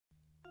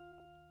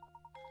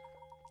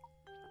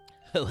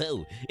Ho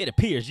ho, it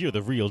appears you're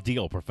the real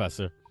deal,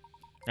 Professor.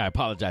 I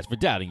apologize for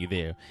doubting you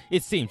there.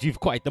 It seems you've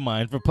quite the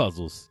mind for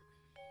puzzles.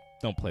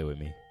 Don't play with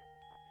me.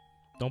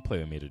 Don't play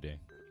with me today.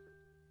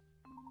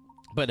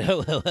 But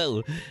ho ho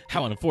ho,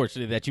 how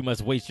unfortunate that you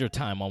must waste your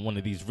time on one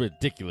of these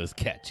ridiculous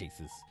cat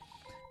chases.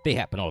 They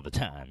happen all the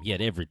time,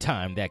 yet every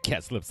time that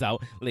cat slips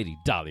out, Lady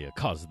Dahlia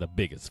causes the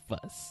biggest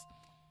fuss.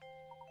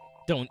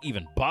 Don't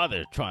even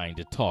bother trying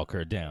to talk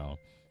her down.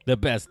 The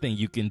best thing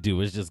you can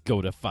do is just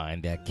go to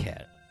find that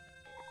cat.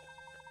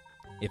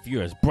 If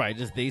you're as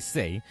bright as they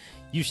say,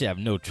 you should have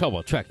no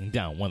trouble tracking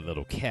down one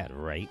little cat,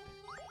 right?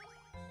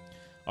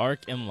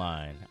 Arc and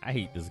line. I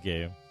hate this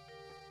game.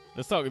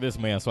 Let's talk to this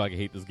man so I can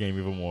hate this game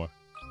even more.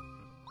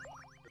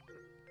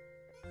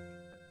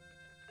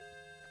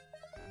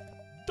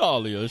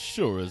 Dahlia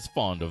sure is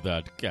fond of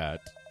that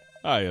cat.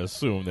 I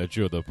assume that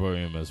you're the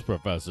famous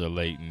Professor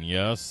Layton,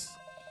 yes?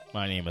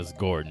 My name is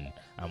Gordon.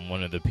 I'm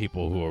one of the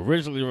people who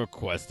originally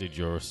requested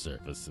your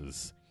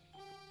services.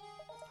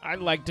 I'd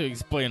like to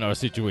explain our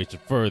situation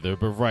further,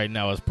 but right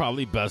now it's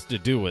probably best to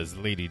do as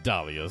Lady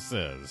Dahlia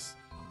says.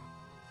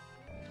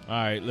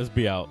 Alright, let's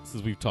be out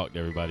since we've talked to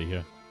everybody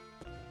here.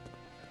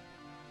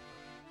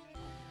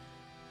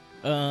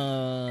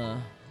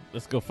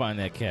 Let's go find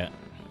that cat.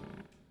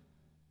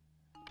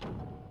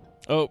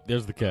 Oh,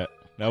 there's the cat.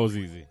 That was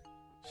easy.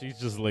 She's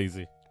just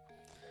lazy.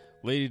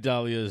 Lady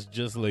Dahlia is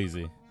just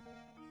lazy.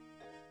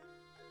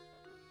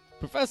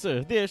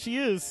 Professor, there she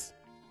is.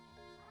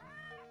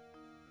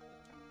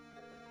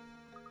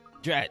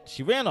 Drat,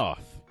 she ran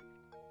off.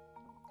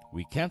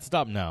 We can't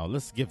stop now.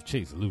 Let's give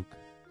chase, Luke.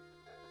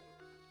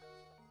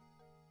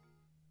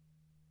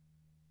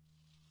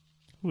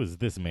 Who is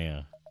this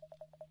man?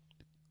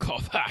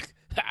 Cough, hack,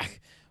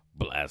 hack.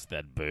 Blast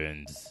that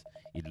burns.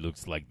 It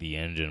looks like the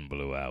engine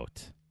blew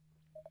out.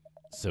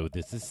 So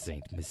this is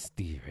St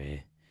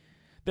Mystere,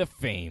 the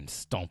famed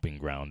stomping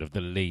ground of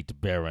the late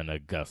Baron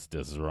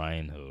Augustus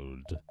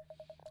Reinhold.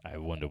 I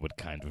wonder what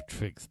kind of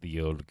tricks the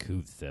old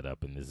coot set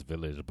up in this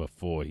village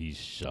before he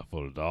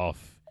shuffled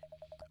off.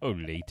 Oh,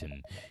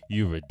 Layton,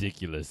 you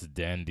ridiculous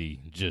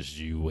dandy. Just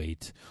you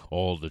wait.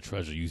 All the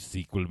treasure you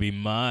seek will be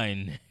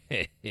mine.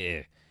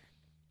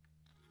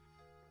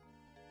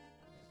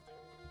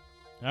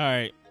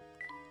 Alright.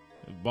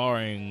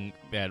 Barring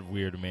that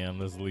weird man,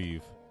 let's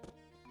leave.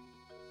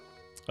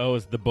 Oh,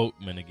 it's the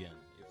boatman again.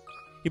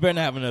 He better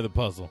not have another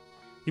puzzle.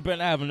 He better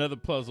not have another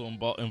puzzle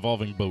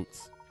involving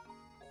boats.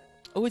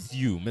 Oh, it's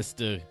you,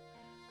 Mr.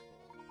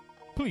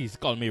 Please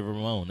call me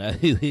Ramon.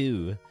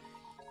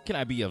 Can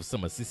I be of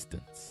some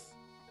assistance?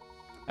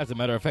 As a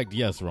matter of fact,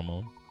 yes,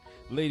 Ramon.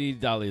 Lady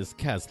Dahlia's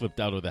cat slipped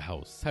out of the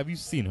house. Have you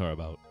seen her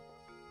about?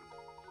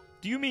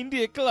 Do you mean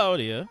dear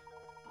Claudia?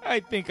 I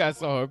think I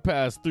saw her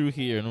pass through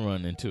here and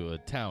run into a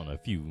town a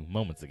few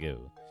moments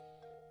ago.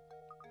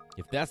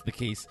 If that's the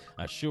case,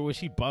 I sure wish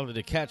he'd bothered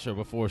to catch her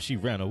before she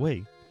ran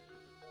away.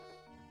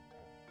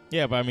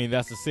 Yeah, but I mean,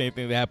 that's the same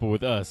thing that happened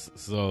with us,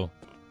 so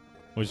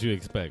what you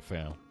expect,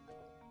 fam?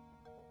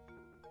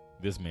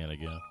 This man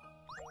again.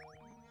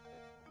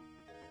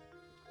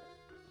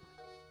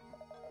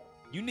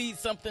 You need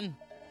something?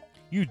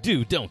 You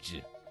do, don't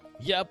you?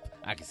 Yup,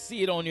 I can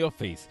see it on your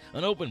face.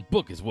 An open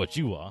book is what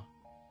you are.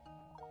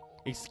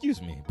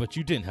 Excuse me, but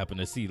you didn't happen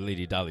to see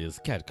Lady Dahlia's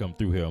cat come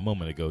through here a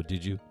moment ago,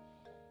 did you?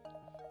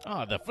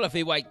 Ah, the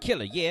fluffy white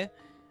killer, yeah?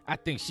 I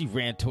think she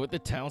ran toward the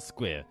town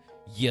square.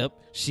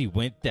 Yup, she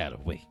went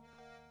that way.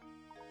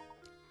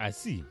 I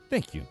see.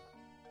 Thank you.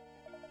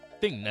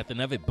 Think nothing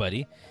of it,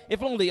 buddy.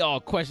 If only all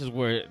questions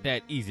were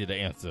that easy to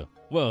answer.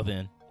 Well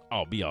then,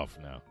 I'll be off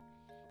now.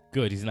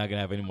 Good, he's not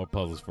gonna have any more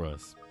puzzles for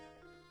us.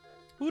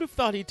 Who'd have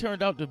thought he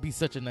turned out to be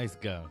such a nice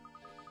guy?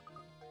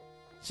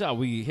 Shall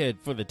we head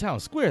for the town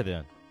square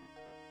then?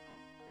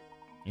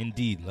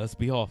 Indeed, let's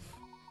be off.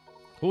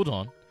 Hold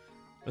on.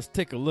 Let's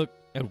take a look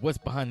at what's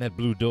behind that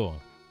blue door.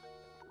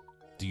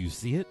 Do you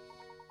see it?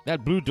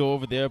 That blue door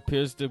over there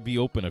appears to be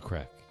open a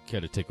crack.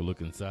 Care to take a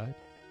look inside?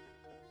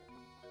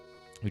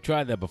 We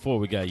tried that before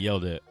we got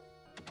yelled at.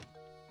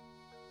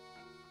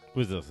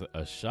 Was this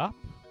a shop?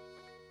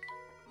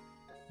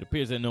 It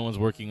appears that no one's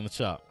working in the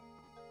shop.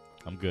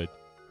 I'm good.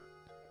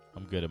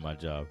 I'm good at my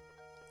job.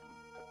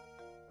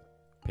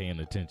 Paying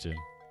attention.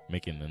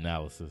 Making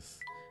analyses.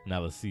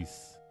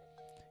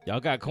 Y'all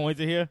got coins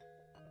in here?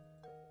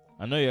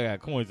 I know y'all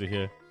got coins in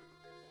here.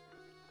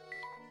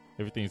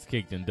 Everything's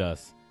caked in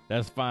dust.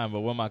 That's fine, but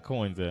where my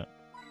coins at?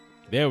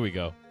 There we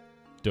go.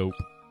 Dope.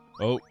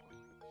 Oh,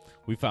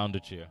 we found a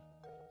chair.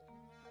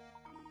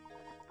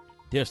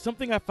 There's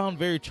something I found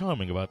very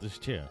charming about this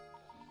chair.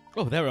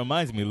 Oh, that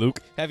reminds me,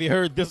 Luke. Have you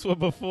heard this one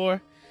before?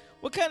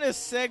 What kind of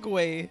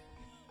segue?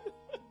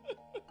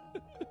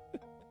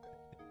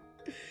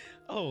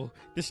 Oh,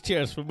 this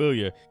chair is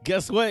familiar.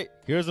 Guess what?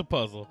 Here's a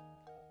puzzle.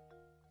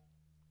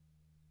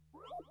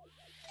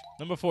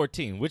 Number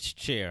 14. Which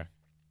chair?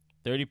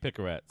 30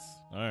 picarats.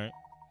 All right.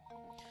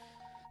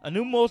 A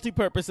new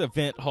multi-purpose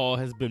event hall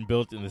has been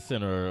built in the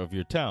center of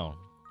your town.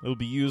 It will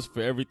be used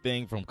for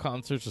everything from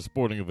concerts to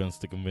sporting events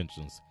to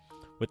conventions.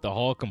 With the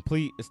hall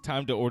complete, it's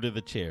time to order the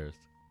chairs.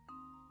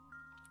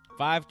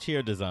 5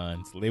 chair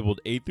designs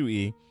labeled A through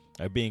E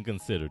are being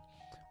considered.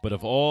 But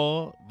of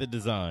all the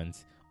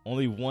designs,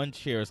 only one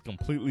chair is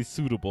completely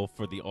suitable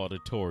for the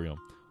auditorium.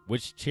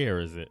 Which chair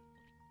is it?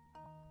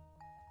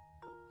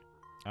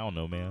 I don't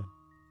know, man.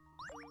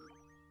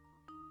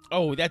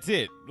 Oh, that's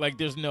it. Like,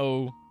 there's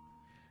no...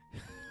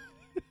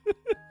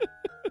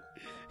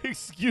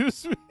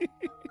 Excuse me?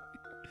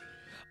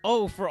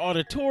 Oh, for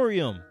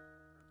auditorium.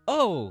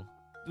 Oh,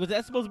 was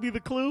that supposed to be the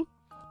clue?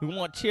 We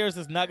want chairs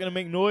that's not going to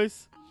make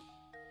noise?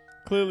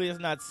 Clearly, it's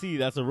not C.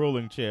 That's a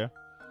rolling chair.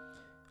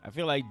 I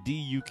feel like D,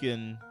 you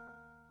can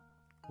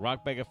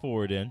rock back and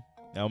forward in.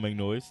 That'll make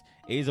noise.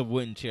 A is a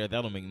wooden chair.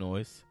 That'll make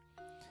noise.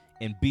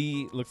 And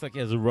B looks like it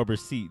has a rubber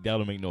seat.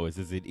 That'll make noise.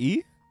 Is it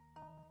E?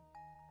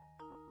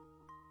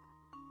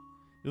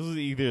 This is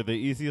either the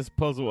easiest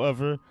puzzle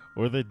ever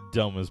or the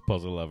dumbest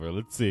puzzle ever.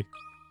 Let's see.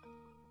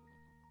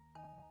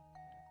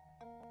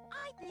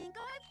 I think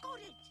I've got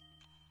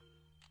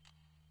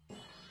it.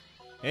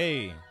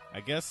 Hey,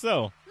 I guess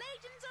so.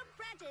 Layton's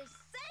apprentice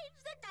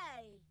saves the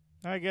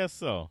day. I guess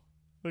so.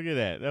 Look at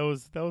that. That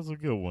was a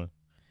good one.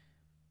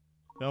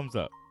 Thumbs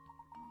up.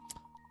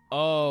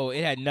 Oh,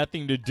 it had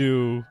nothing to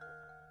do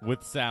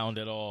with sound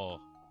at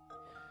all.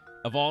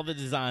 Of all the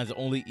designs,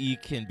 only E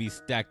can be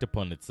stacked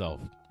upon itself.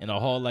 In a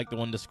hall like the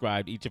one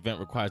described, each event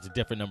requires a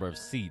different number of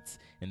seats,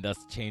 and thus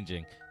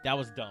changing. That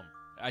was dumb.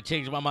 I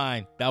changed my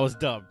mind. That was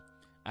dumb.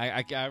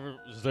 I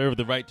reserve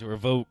the right to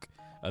revoke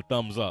a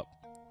thumbs up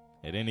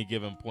at any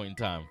given point in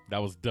time.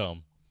 That was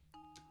dumb.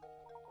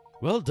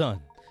 Well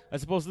done. I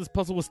suppose this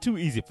puzzle was too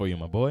easy for you,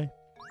 my boy.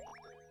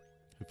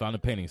 We found a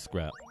painting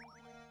scrap.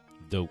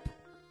 Dope.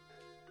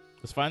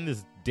 Let's find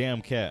this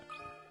damn cat.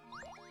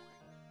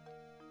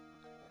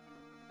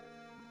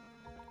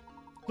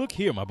 Look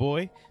here, my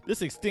boy.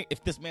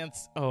 If this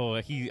man's... Oh,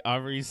 I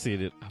already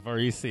seen it. I've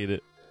already seen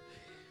it.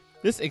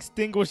 This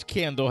extinguished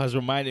candle has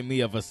reminded me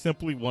of a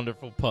simply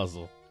wonderful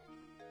puzzle.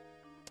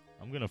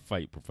 I'm going to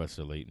fight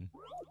Professor Layton.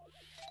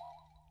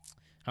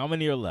 How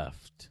many are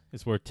left?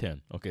 It's worth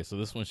 10. Okay, so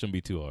this one shouldn't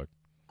be too hard.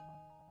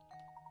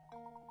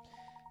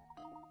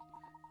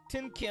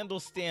 10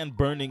 candles stand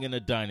burning in a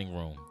dining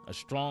room. A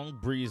strong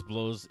breeze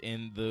blows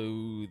in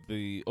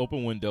the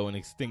open window and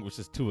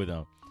extinguishes 2 of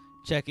them.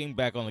 Checking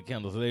back on the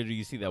candles later,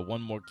 you see that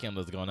 1 more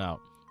candle has gone out.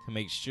 To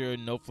make sure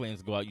no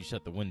flames go out, you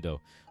shut the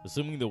window.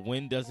 Assuming the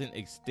wind doesn't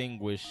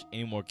extinguish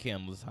any more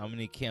candles, how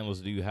many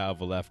candles do you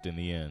have left in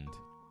the end?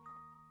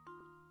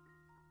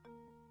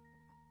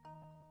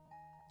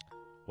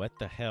 What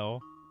the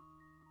hell?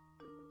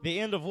 The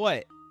end of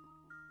what?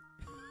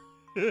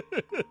 The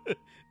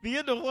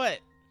end of what?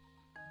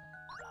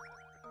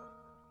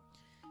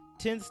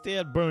 10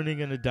 stand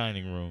burning in a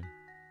dining room.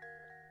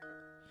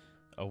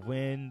 A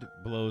wind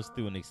blows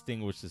through and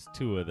extinguishes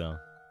 2 of them.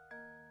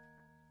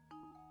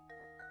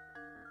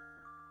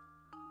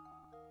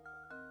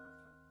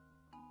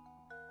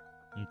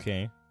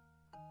 Okay.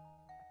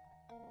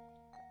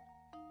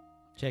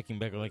 Checking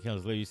back on the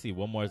candles later, you see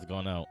 1 more has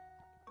gone out.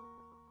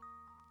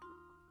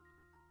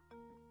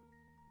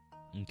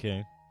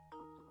 Okay.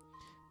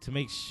 To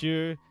make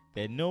sure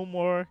that no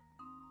more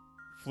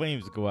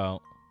flames go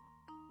out,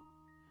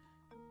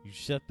 you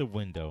shut the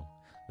window.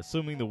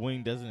 Assuming the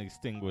wind doesn't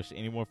extinguish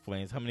any more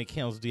flames, how many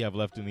candles do you have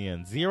left in the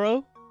end?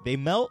 0? They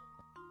melt?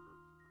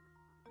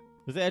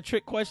 Was that a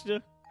trick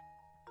question?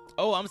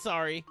 Oh, I'm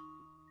sorry.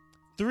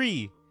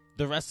 3.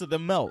 The rest of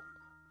them melt.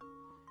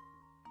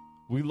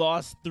 We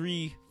lost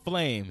 3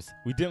 flames.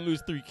 We didn't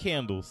lose 3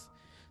 candles.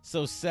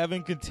 So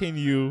 7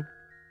 continue.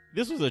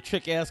 This was a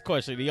trick-ass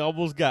question. He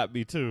almost got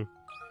me, too.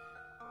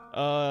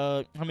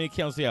 How many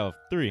candles do you have?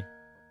 3.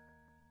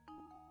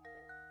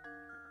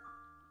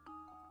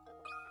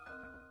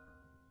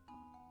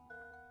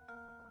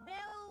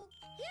 Well,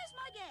 here's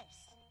my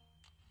guess.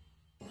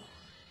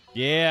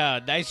 Yeah,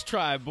 nice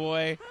try,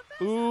 boy.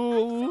 Professor,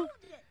 Ooh. I solved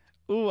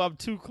it. Ooh, I'm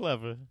too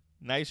clever.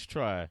 Nice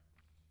try.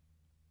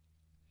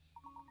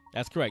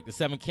 That's correct. The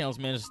 7 candles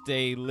managed to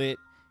stay lit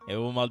and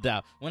won't melt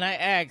down. When I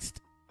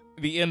asked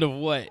the end of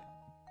what,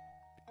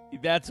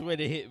 that's when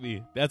it hit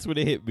me. That's when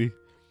it hit me.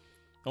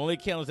 The only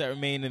candles that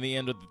remain in the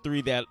end are the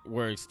 3 that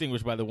were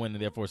extinguished by the wind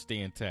and therefore stay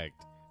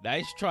intact.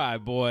 Nice try,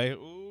 boy.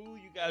 Ooh,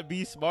 you gotta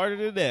be smarter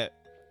than that.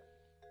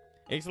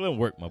 Excellent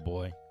work, my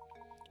boy.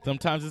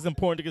 Sometimes it's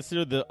important to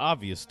consider the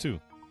obvious, too.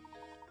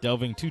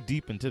 Delving too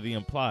deep into the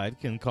implied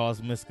can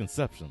cause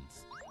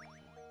misconceptions.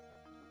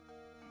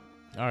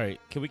 All right,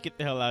 can we get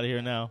the hell out of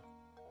here now?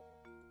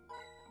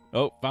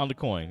 Oh, found a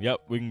coin. Yep,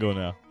 we can go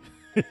now.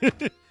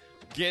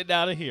 Getting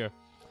out of here.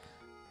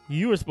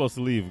 You were supposed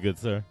to leave, good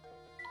sir.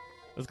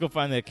 Let's go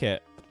find that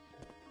cat.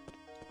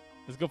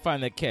 Let's go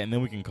find that cat, and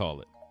then we can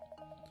call it.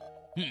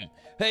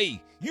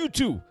 Hey, you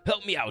two,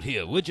 help me out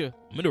here, would you?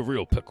 I'm in a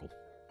real pickle.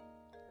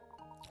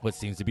 What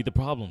seems to be the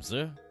problem,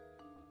 sir?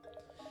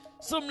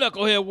 Some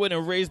knucklehead went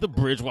and raised the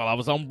bridge while I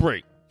was on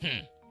break.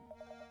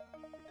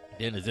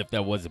 Then, as if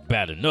that wasn't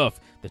bad enough,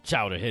 the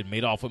chowderhead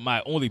made off with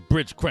my only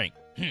bridge crank.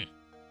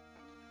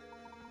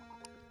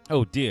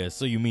 Oh dear,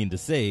 so you mean to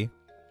say...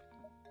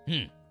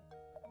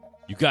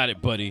 You got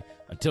it, buddy.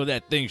 Until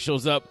that thing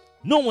shows up,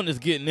 No one is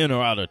getting in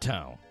or out of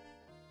town.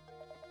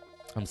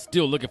 I'm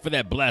still looking for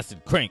that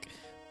blasted crank,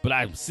 but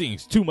I'm seeing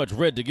too much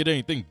red to get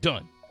anything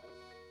done.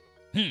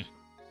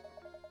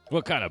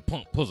 What kind of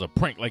punk pulls a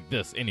prank like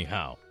this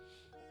anyhow?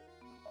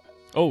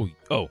 Oh,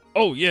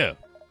 yeah.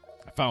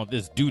 I found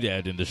this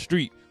doodad in the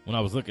street when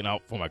I was looking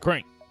out for my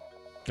crank.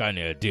 Got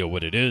any idea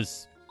what it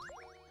is?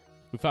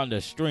 We found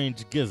a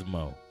strange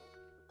gizmo.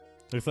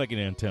 Looks like an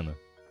antenna.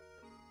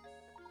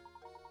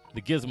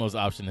 The gizmos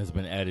option has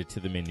been added to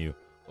the menu.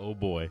 Oh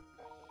boy.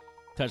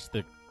 Touch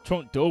the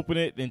trunk to open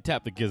it, then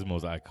tap the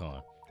gizmos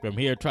icon. From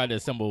here, try to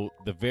assemble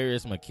the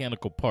various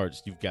mechanical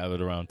parts you've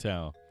gathered around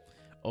town.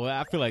 Oh,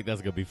 I feel like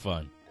that's going to be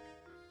fun.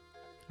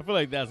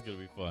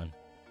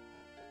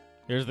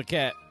 Here's the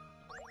cat.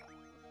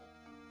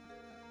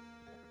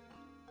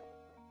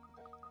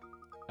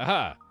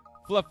 Aha!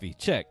 Fluffy,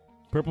 check.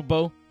 Purple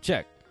bow,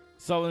 check.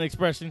 Sullen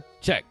expression,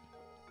 check.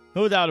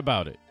 No doubt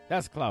about it.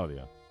 That's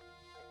Claudia.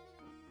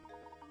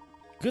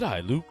 Good eye,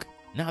 Luke.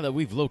 Now that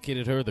we've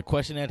located her, the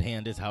question at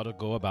hand is how to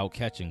go about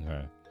catching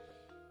her.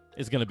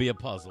 It's going to be a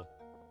puzzle.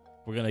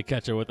 We're going to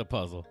catch her with a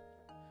puzzle.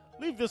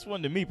 Leave this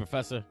one to me,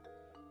 Professor.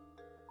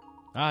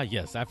 Ah,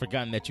 yes, I've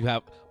forgotten that you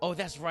have... Oh,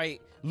 that's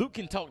right. Luke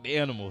can talk to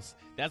animals.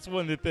 That's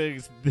one of the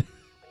things...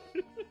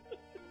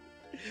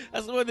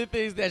 That's one of the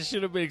things that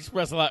should have been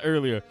expressed a lot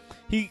earlier.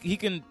 He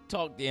can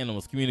talk to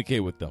animals,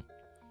 communicate with them.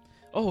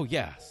 Oh,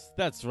 yes,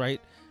 that's right.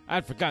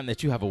 I'd forgotten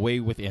that you have a way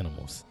with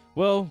animals.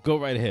 Well, go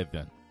right ahead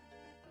then.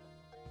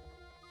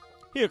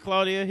 Here,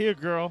 Claudia. Here,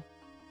 girl.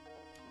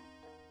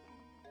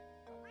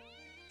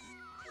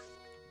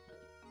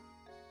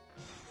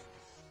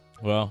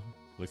 Well,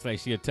 looks like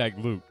she attacked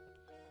Luke.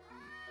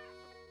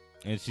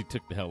 And she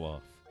took the hell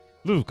off.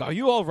 Luke, are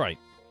you all right?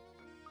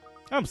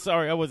 I'm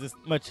sorry I wasn't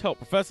much help,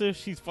 Professor.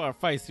 She's far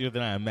feistier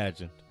than I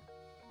imagined.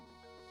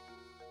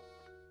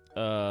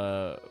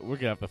 We're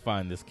gonna have to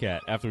find this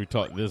cat after we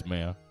talk to this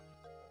man.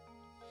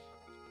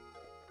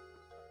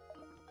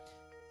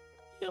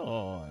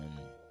 Yawn.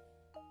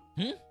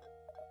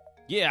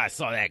 Yeah, I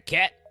saw that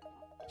cat.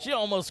 She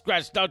almost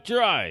scratched out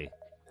your eye.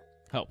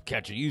 Help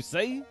catcher, you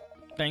say?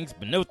 Thanks,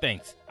 but no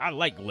thanks. I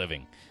like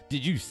living.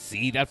 Did you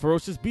see that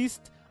ferocious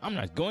beast? I'm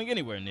not going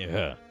anywhere near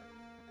her.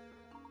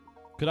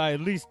 Could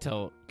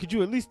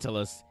you at least tell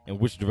us in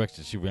which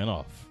direction she ran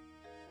off?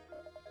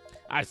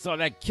 I saw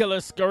that killer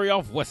scurry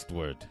off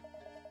westward.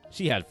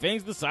 She had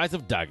fangs the size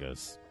of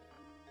daggers.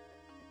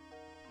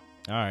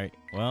 All right,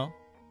 well,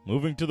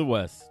 moving to the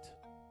west.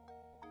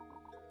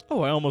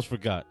 Oh, I almost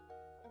forgot.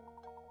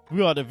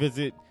 We ought to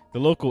visit the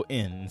local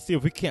inn and see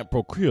if we can't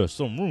procure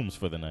some rooms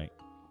for the night.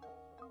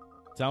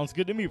 Sounds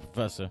good to me,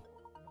 Professor.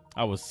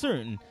 I was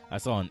certain I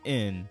saw an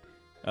inn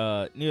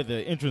near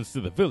the entrance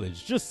to the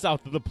village, just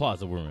south of the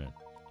plaza we're in.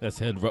 Let's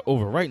head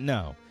over right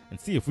now and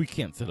see if we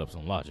can't set up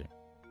some lodging.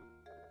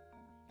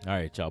 All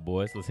right, y'all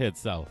boys, let's head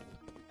south.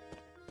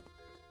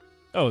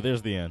 Oh,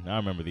 there's the inn. I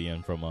remember the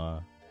inn from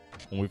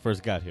when we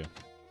first got here.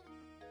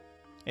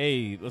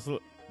 Hey, let's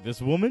look.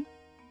 This woman?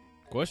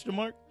 Question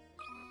mark?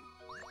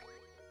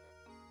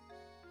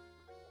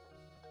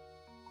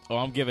 Oh,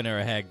 I'm giving her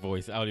a hag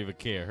voice. I don't even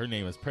care. Her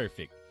name is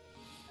perfect.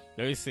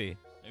 Let me see.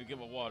 Let me get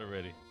my water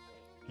ready.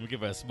 Let me give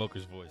her a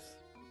smoker's voice.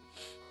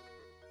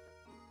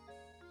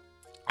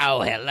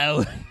 Oh,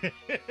 hello.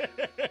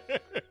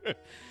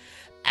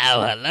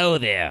 Oh, hello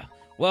there.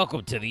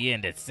 Welcome to the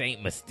inn at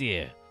St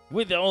Mystere.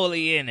 We're the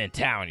only inn in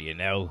town, you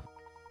know.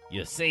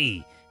 You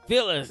see,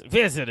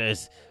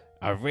 visitors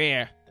are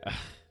rare.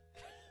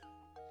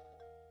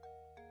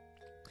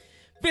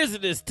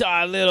 Visitors to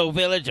our little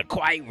village are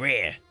quite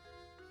rare.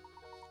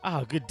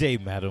 Ah, good day,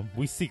 madam.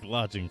 We seek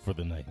lodging for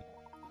the night.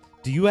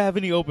 Do you have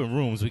any open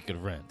rooms we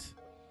could rent?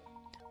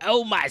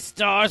 Oh, my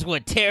stars,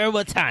 what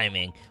terrible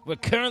timing. We're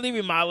currently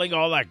remodeling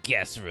all our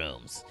guest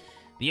rooms.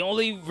 The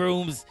only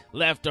rooms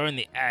left are in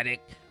the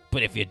attic,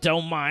 but if you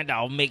don't mind,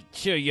 I'll make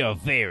sure you're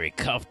very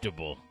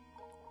comfortable.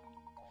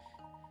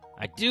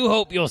 I do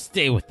hope you'll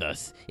stay with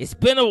us. It's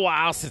been a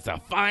while since a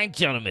fine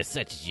gentleman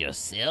such as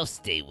yourself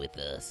stayed with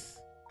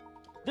us.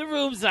 The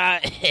rooms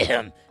are...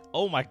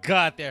 Oh, my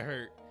God, that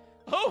hurt.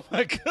 Oh,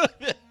 my God,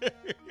 that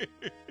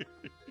hurt.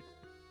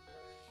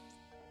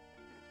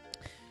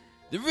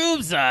 The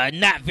rooms are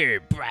not very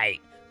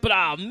bright, but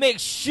I'll make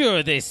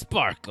sure they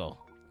sparkle.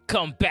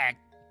 Come back.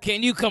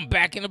 Can you come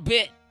back in a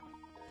bit?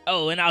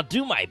 Oh, and I'll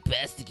do my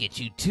best to get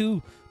you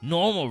 2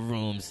 normal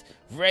rooms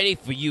ready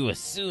for you as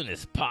soon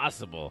as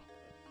possible.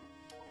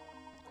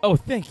 Oh,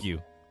 thank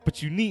you.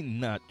 But you need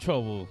not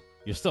trouble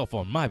yourself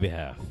on my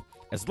behalf.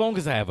 As long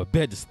as I have a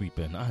bed to sleep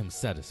in, I'm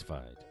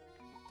satisfied.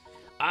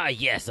 Ah,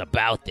 yes,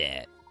 about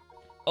that.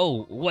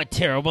 Oh, what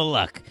terrible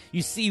luck.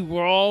 You see,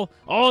 all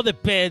the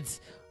beds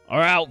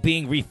are out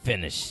being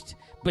refinished.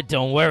 But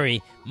don't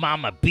worry,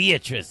 Mama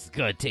Beatrice is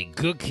going to take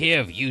good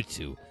care of you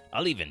 2.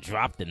 I'll even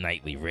drop the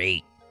nightly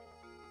rate.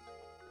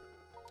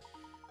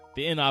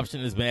 The inn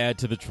option has been added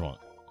to the trunk.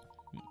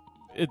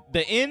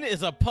 The inn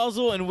is a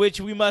puzzle in which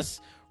we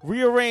must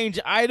rearrange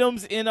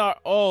items in our...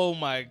 Oh,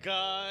 my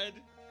God.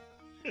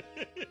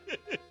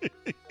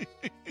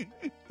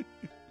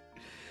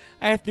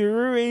 I have to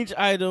rearrange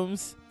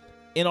items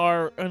in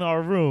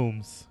our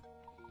rooms.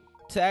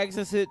 To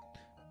access it,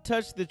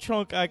 touch the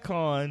trunk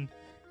icon,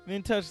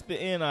 then touch the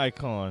N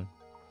icon.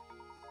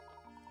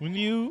 When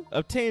you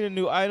obtain a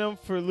new item,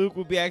 for Luke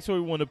will be asked where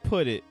we want to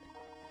put it.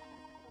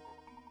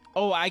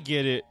 Oh, I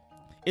get it.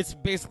 It's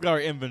basically our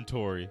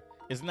inventory.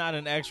 It's not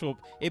an actual...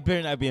 It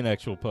better not be an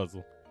actual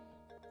puzzle.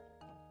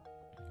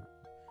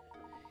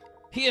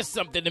 Here's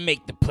something to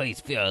make the place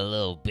feel a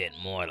little bit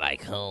more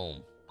like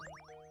home.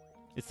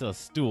 It's a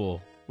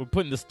stool. We're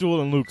putting the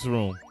stool in Luke's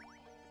room.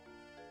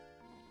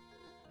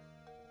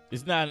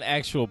 It's not an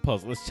actual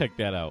puzzle. Let's check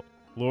that out.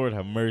 Lord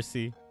have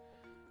mercy.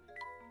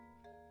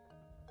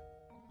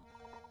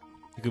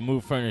 You can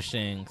move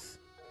furnishings.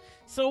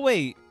 So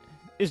wait,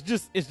 it's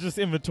just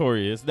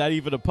inventory. It's not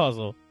even a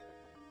puzzle.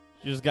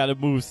 You just gotta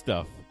move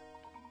stuff.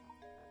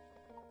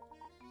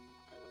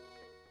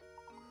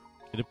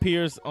 It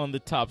appears on the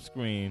top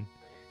screen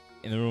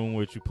in the room in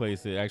which you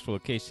place it. Actual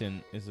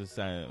location is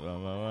assigned, blah,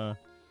 blah, blah,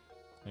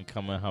 and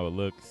comment how it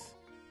looks.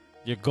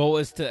 Your goal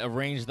is to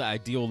arrange the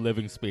ideal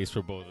living space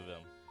for both of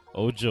them.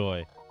 Oh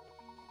joy.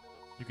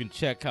 You can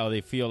check how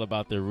they feel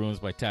about their rooms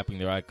by tapping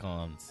their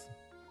icons.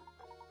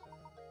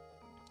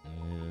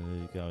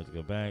 You can always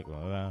go back, blah,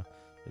 blah.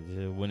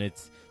 When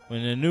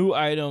a new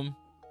item,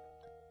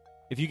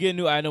 if you get a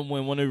new item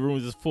when one of the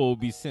rooms is full, it will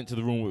be sent to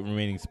the room with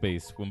remaining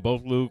space. When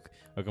both Luke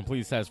are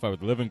completely satisfied with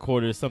the living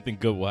quarters, something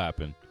good will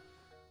happen.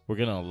 We're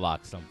going to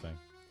unlock something,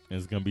 and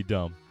it's going to be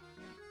dumb.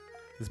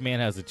 This man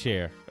has a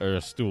chair, or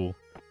a stool.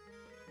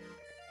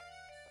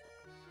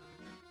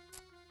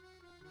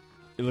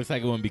 It looks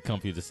like it wouldn't be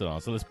comfy to sit on.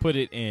 So let's put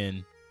it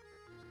in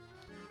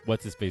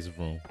what's-his-face's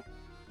room.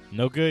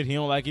 No good? He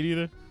don't like it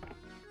either?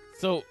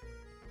 So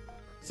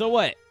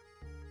what?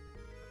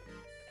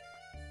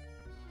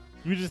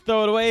 You just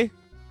throw it away?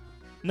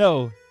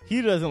 No,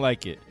 he doesn't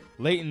like it.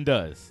 Layton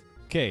does.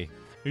 Okay,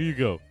 here you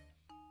go.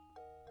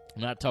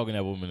 I'm not talking to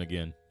that woman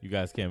again. You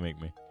guys can't make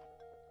me.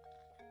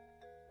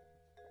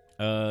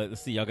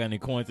 Let's see. Y'all got any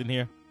coins in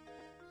here?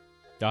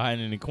 Y'all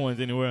hiding any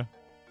coins anywhere?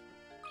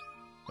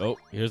 Oh,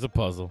 here's a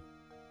puzzle.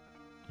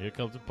 Here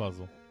comes a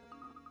puzzle.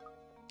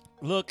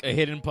 Look, a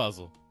hidden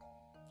puzzle.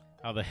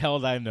 How the hell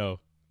did I know?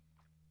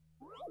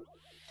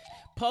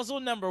 Puzzle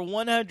number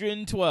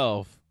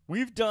 112.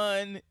 We've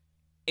done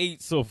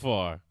 8 so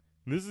far.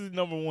 This is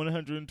number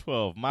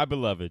 112. My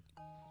beloved.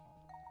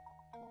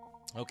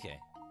 Okay.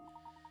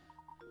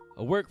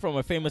 A work from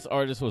a famous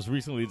artist was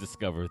recently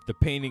discovered. The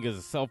painting is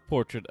a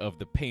self-portrait of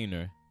the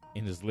painter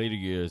in his later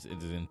years.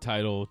 It is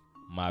entitled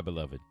My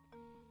Beloved.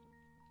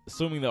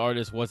 Assuming the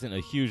artist wasn't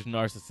a huge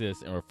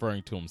narcissist and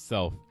referring to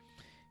himself,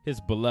 his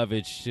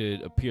beloved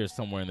should appear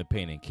somewhere in the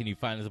painting. Can you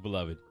find his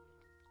beloved?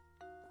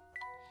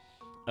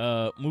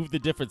 Move the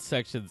different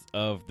sections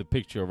of the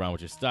picture around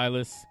with your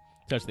stylus.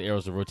 Touch the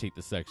arrows to rotate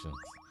the sections.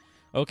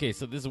 Okay,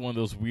 so this is one of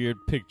those weird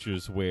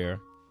pictures where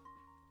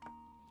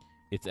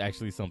it's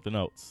actually something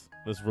else.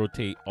 Let's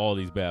rotate all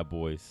these bad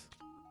boys.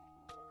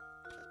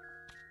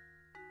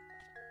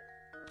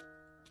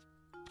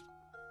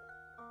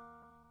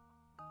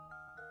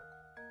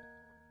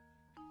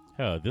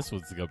 Hell, this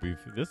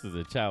is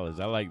a challenge.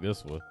 I like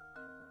this one.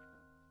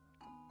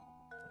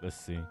 Let's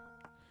see.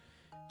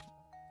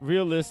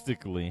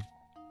 Realistically,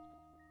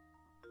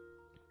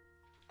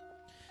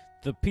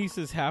 the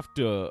pieces have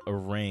to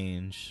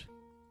arrange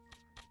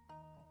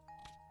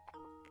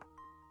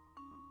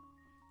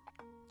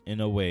in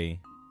a way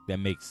that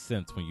makes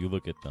sense when you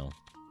look at them.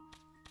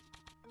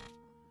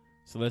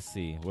 So let's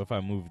see. What if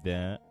I move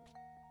that?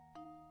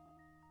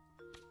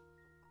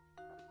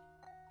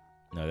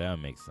 No, that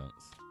don't make sense.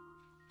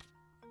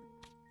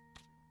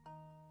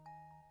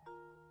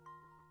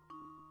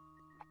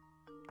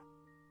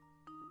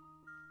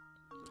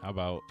 How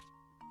about...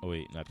 Oh,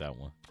 wait, not that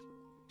one.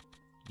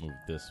 Move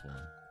this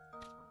one.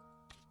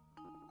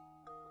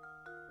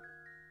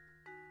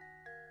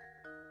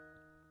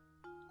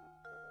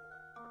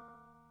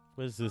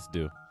 What does this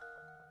do?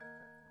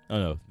 Oh,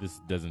 no. This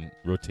doesn't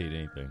rotate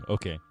anything.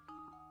 Okay.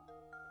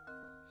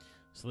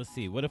 So let's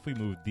see. What if we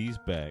move these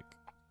back?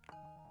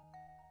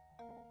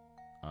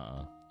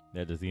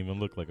 That doesn't even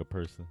look like a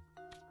person.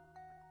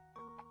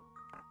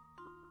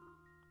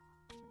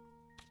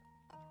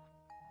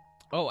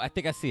 Oh, I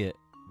think I see it.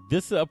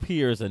 This up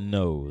here is a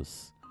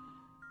nose.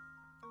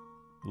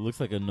 It looks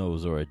like a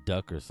nose or a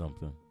duck or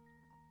something.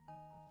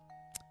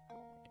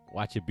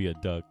 Watch it be a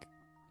duck.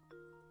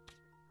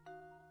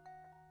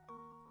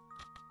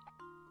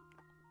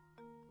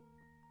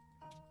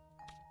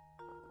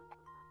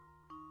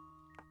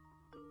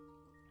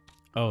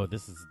 Oh,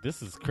 this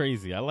is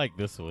crazy. I like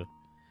this one.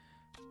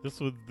 This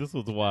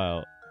one's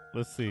wild.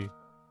 Let's see.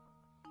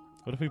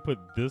 What if we put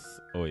this?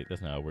 Oh wait,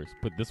 that's not how it works.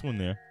 Put this one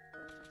there.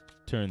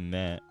 Turn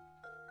that.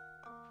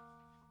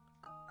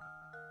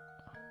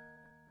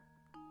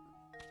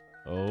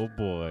 Oh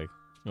boy.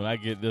 When I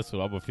get this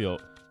one, I'm gonna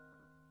feel.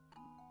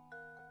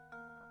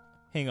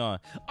 Hang on.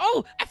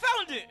 Oh, I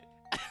found it!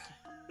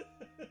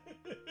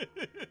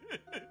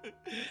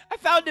 I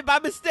found it by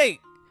mistake.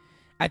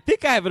 I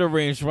think I have it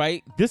arranged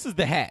right. This is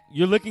the hat.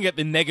 You're looking at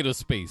the negative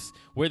space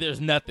where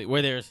there's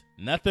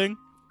nothing.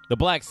 The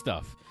black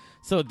stuff.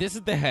 So this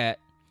is the hat.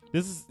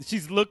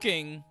 She's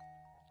looking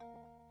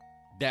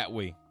that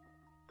way.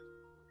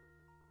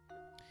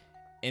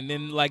 And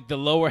then like the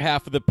lower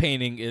half of the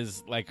painting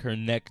is like her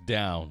neck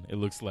down. It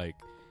looks like.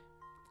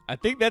 I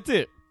think that's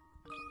it.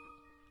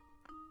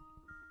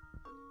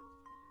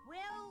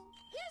 Well,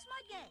 here's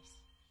my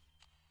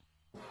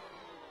guess.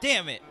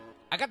 Damn it.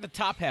 I got the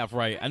top half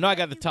right. I know I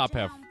got the top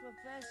half.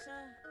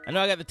 I know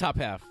I got the top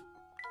half.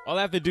 All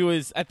I have to do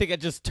is, I think I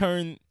just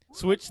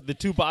switch the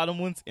two bottom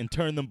ones and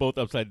turn them both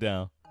upside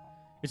down.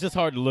 It's just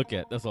hard to look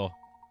at, that's all.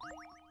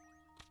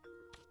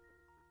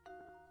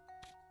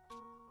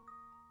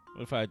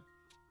 What if I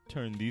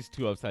turn these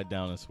two upside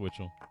down and switch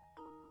them?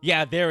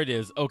 Yeah, there it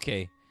is.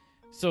 Okay.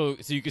 So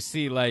you can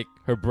see, like,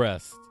 her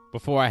breast.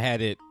 Before I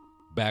had it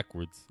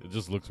backwards. It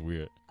just looks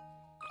weird.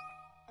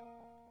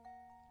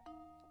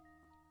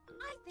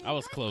 I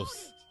was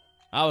close.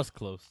 I was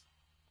close.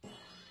 Layton's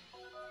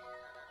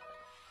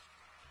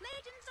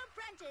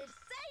apprentice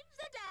saves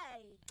the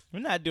day. We're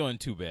not doing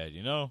too bad,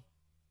 you know?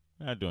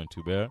 Not doing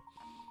too bad.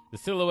 The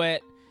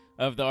silhouette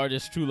of the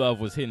artist's true love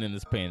was hidden in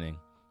this painting.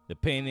 The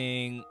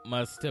painting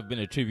must have been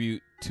a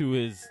tribute to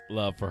his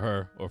love for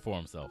her or for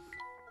himself.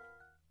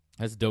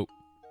 That's dope.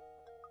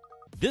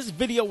 This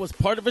video was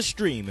part of a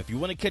stream. If you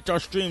want to catch our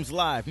streams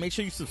live, make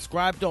sure you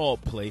subscribe to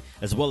AltPlay,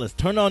 as well as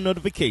turn on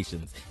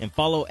notifications and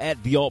follow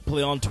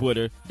 @TheAltPlay on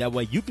Twitter. That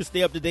way you can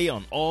stay up to date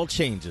on all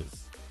changes.